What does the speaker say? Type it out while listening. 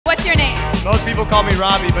Most people call me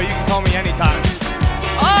Robbie, but you can call me anytime.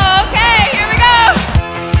 Oh, okay, here we go.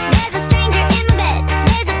 There's a stranger in the bed.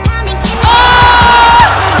 There's a pounding in the Oh!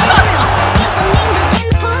 flamingos in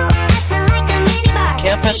the pool. I smell like a mini bar.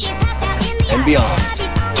 Campus and beyond.